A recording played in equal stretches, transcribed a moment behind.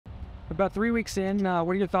About 3 weeks in,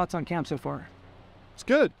 what are your thoughts on camp so far? It's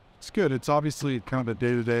good. It's good. It's obviously kind of a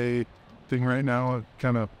day-to-day thing right now.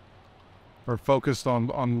 Kind of are focused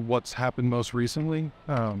on what's happened most recently.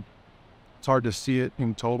 It's hard to see it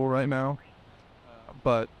in total right now,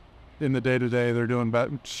 but in the day-to-day, they're doing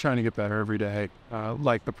better, just trying to get better every day.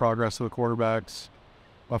 Like the progress of the quarterbacks,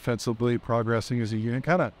 offensively progressing as a unit.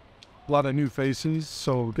 Kind of a lot of new faces,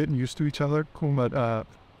 so getting used to each other. Cool, but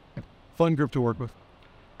fun group to work with.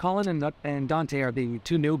 Colin and Dante are the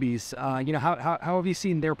two newbies. How have you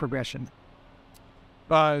seen their progression?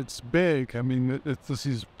 It's big. I mean, this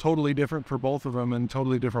is totally different for both of them in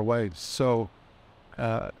totally different ways. So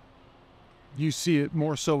you see it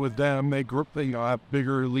more so with them. They have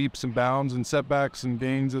bigger leaps and bounds and setbacks and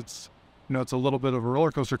gains. It's a little bit of a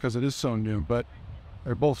roller coaster because it is so new, but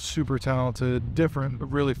they're both super talented, different, but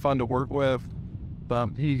really fun to work with.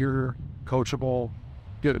 Eager, coachable,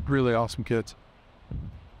 good, really awesome kids.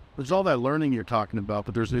 There's all that learning you're talking about,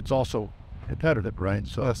 but it's also competitive, right?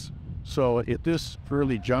 So, Yes. So at this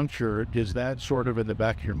early juncture, is that sort of in the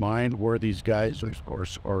back of your mind where these guys are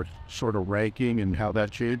sort of ranking and how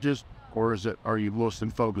that changes? Or are you mostly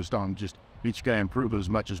focused on just each guy improve as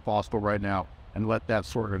much as possible right now and let that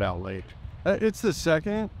sort it out later? It's the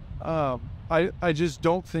second. I just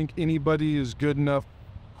don't think anybody is good enough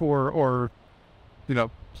or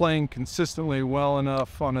playing consistently well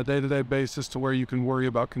enough on a day-to-day basis to where you can worry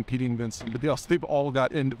about competing against somebody else. They've all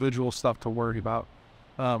got individual stuff to worry about.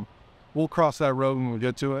 We'll cross that road when we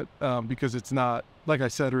get to it, because it's not, like I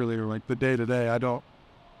said earlier, like the day-to-day,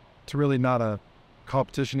 it's really not a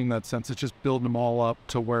competition in that sense. It's just building them all up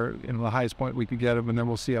to where, the highest point we can get them, and then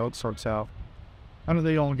we'll see how it sorts out. How do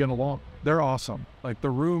they all get along? They're awesome. Like, the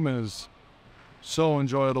room is so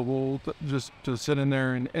enjoyable just to sit in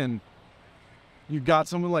there, and you got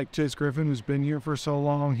someone like Chase Griffin who's been here for so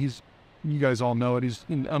long. You guys all know it. He's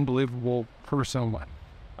an unbelievable person.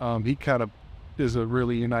 He kind of is a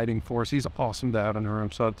really uniting force. He's awesome to have in the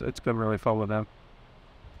room, so it's been really fun with him.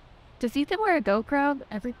 Does Ethan wear a GoPro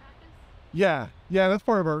every practice? Yeah, that's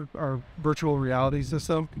part of our virtual reality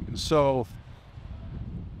system. So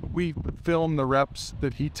we film the reps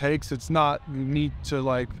that he takes. It's not neat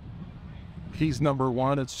to he's number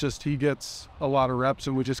one. It's just he gets a lot of reps,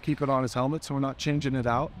 and we just keep it on his helmet, so we're not changing it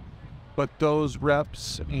out. But those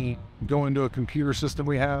reps go into a computer system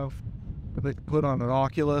we have that they can put on an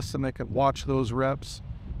Oculus, and they can watch those reps.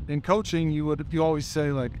 In coaching, you always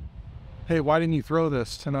say, like, hey, why didn't you throw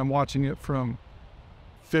this? And I'm watching it from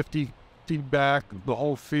 50 feet back, the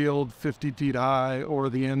whole field, 50 feet high, or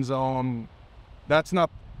the end zone. That's not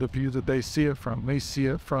the view that they see it from. They see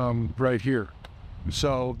it from right here.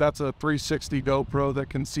 So that's a 360 GoPro that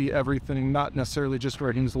can see everything, not necessarily just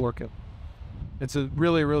where he's looking. It's a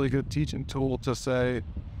really, really good teaching tool to say,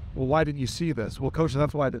 well, why didn't you see this? Well, coach,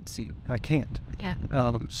 that's why I didn't see it. I can't.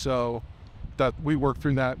 Yeah. So that we work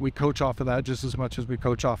through that. We coach off of that just as much as we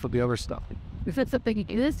coach off of the other stuff. Is that something you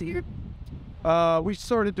do this year? We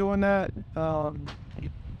started doing that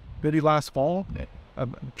maybe last fall.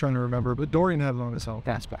 I'm trying to remember, but Dorian had it on his helmet.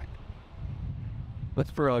 Pass back. Let's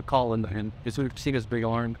for Colin, and because we've seen his big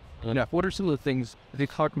arm. What are some of the things they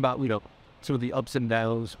talk about? Some of the ups and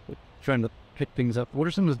downs, trying to pick things up. What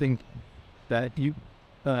are some of the things that you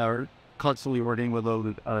are constantly working with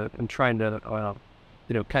and trying to,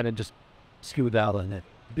 kind of just smooth out on it?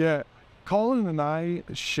 Yeah, Colin and I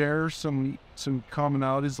share some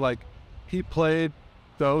commonalities. Like, he played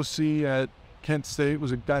the OC at Kent State,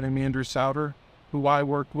 was a guy named Andrew Souter, who I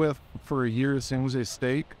worked with for a year at San Jose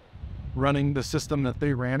State, running the system that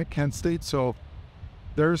they ran at Kent State. So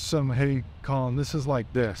there's some, hey, Colin, this is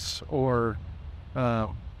like this, or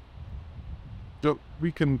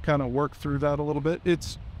we can kind of work through that a little bit.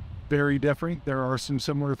 It's very different. There are some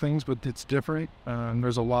similar things, but it's different.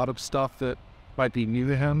 There's a lot of stuff that might be new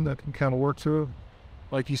to him that can kind of work through.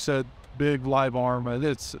 Like you said, big live arm.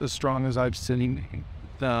 It's as strong as I've seen.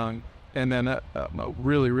 And then a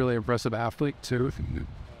really, really impressive athlete too.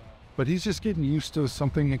 But he's just getting used to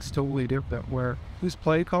something that's totally different, where he's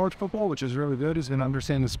played college football, which is really good. He's going to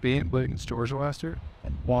understand the speed, played against Georgia last year,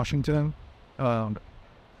 Washington,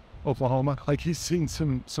 Oklahoma. Like, he's seen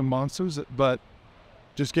some monsters, but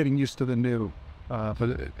just getting used to the new.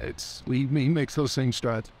 But he makes those same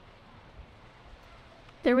strides.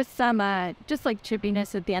 There was some just like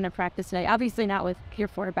chippiness at the end of practice today. Obviously not with your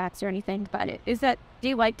quarterbacks or anything, but do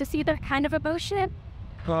you like to see that kind of emotion?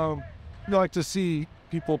 You like to see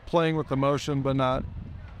people playing with emotion, but not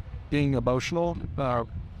being emotional.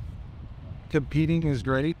 Competing is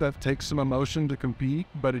great. That takes some emotion to compete,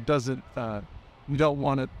 but it doesn't, you don't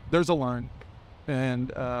want it. There's a line.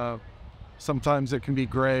 And sometimes it can be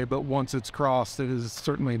gray, but once it's crossed, it is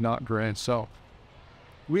certainly not gray. So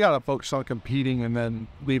we got to focus on competing and then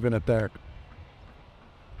leaving it there.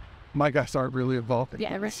 My guys aren't really involved.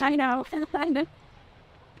 Yeah, I know.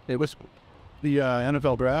 It was the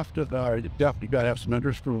NFL draft. Definitely got to have some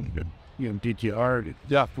interest from DTR.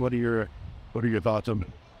 Jeff, what are your thoughts on it?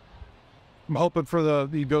 I'm hoping for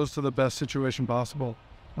he goes to the best situation possible.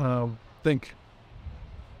 Think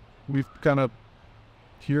we've kind of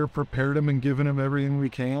here prepared him and given him everything we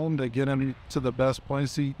can to get him to the best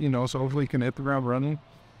place. So hopefully he can hit the ground running.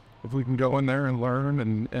 If we can go in there and learn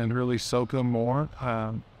and really soak him more.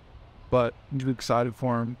 But I'm excited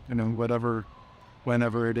for him,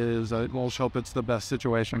 whenever it is. We'll hope it's the best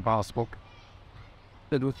situation possible.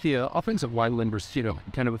 But with the offensive line numbers,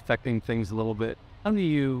 kind of affecting things a little bit, how do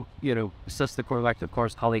you, assess the quarterback, of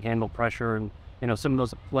course, how they handle pressure and, some of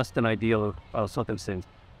those less than ideal circumstances?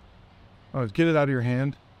 Get it out of your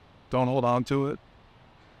hand. Don't hold on to it.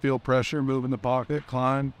 Feel pressure, move in the pocket,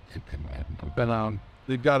 climb.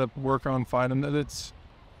 They've got to work on finding that it's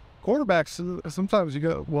quarterbacks. Sometimes you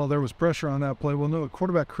go, well, there was pressure on that play. Well, no,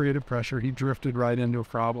 quarterback created pressure. He drifted right into a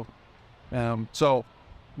problem. So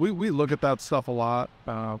we look at that stuff a lot.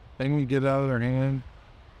 Then we get it out of their hand.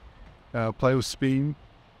 Play with speed.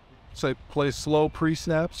 Say play slow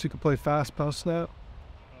pre-snaps. You can play fast post-snap.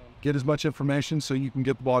 Get as much information so you can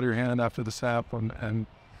get the ball to your hand after the snap and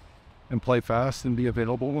play fast and be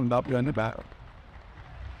available and not be on the back.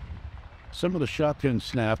 Some of the shotgun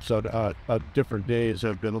snaps on different days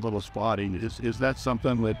have been a little spotty. Is that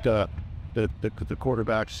something that the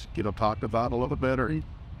quarterbacks talked about a little bit, or?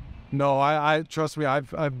 No, I trust me.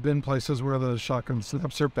 I've been places where the shotgun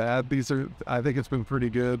snaps are bad. I think it's been pretty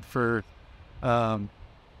good for.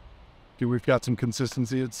 We've got some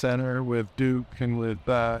consistency at center with Duke and with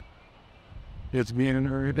it's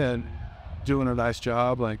Wiener and doing a nice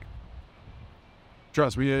job. Like,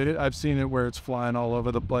 trust me, I've seen it where it's flying all over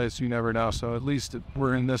the place. You never know. So at least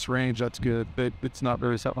we're in this range. That's good. It's not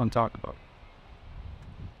very something to talk about.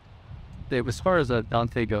 Dave, as far as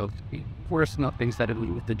Dante goes, what are some things that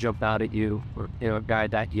jump out at you, or a guy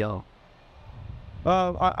that young?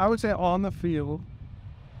 I would say on the field,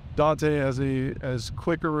 Dante has as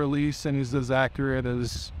quick a release and he's as accurate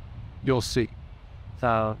as you'll see.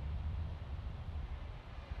 So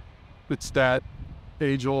it's that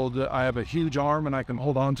age-old, I have a huge arm and I can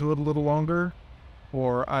hold on to it a little longer,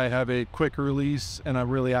 or I have a quick release and I'm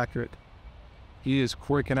really accurate. He is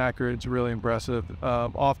quick and accurate. It's really impressive.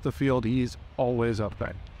 Off the field, he's always up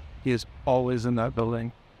there. He is always in that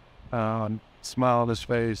building. Smile on his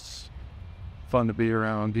face, fun to be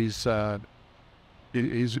around. He's been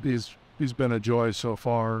a joy so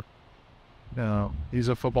far. He's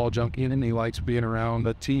a football junkie and he likes being around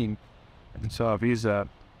the team. And so if you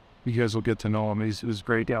guys will get to know him. He's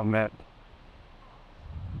great down that.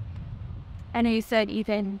 I know you said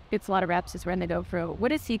Ethan gets a lot of reps as we're in the go through. What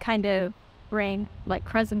does he kind of bring, like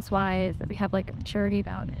presence-wise, that we have like a maturity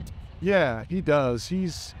about it? Yeah, he does.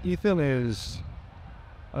 Ethan is,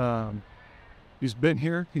 he's been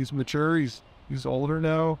here. He's mature. He's older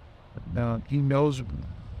now. He knows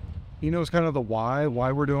kind of the why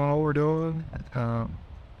we're doing what we're doing.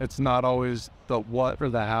 It's not always the what or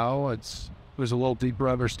the how. There's a little deeper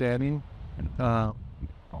understanding. But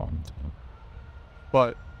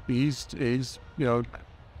he's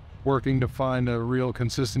working to find a real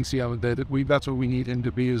consistency of it. That's what we need him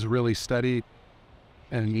to be, is really steady.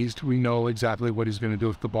 And we know exactly what he's going to do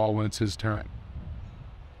with the ball when it's his turn.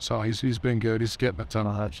 So he's been good. He's getting a ton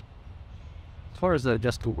of touch. As far as the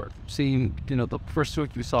adjustable work, seeing, the first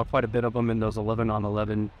week we saw quite a bit of them in those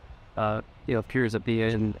 11-on-11 periods at the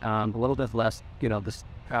end, a little bit less, this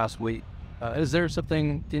past week. Is there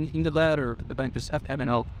something into that, or just having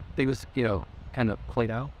how things, kind of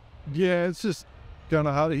played out? Yeah, it's just kind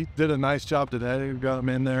of how he did a nice job today. We got him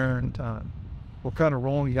in there, and we're kind of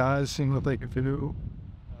rolling guys, seeing what they can do.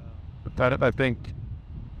 But I think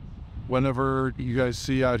whenever you guys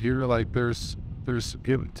see out here, like there's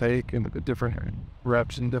give and take and different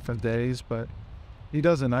reps and different days, but he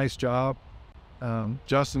does a nice job.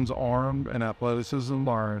 Justin's arm and athleticism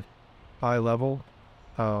are high level.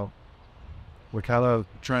 We're kind of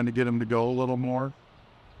trying to get him to go a little more,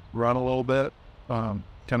 run a little bit, kind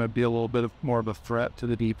of be a little bit more of a threat to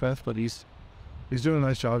the defense, but he's doing a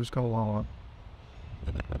nice job. He's coming along.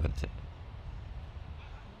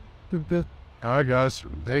 All right, guys.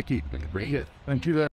 Thank you. Thank you.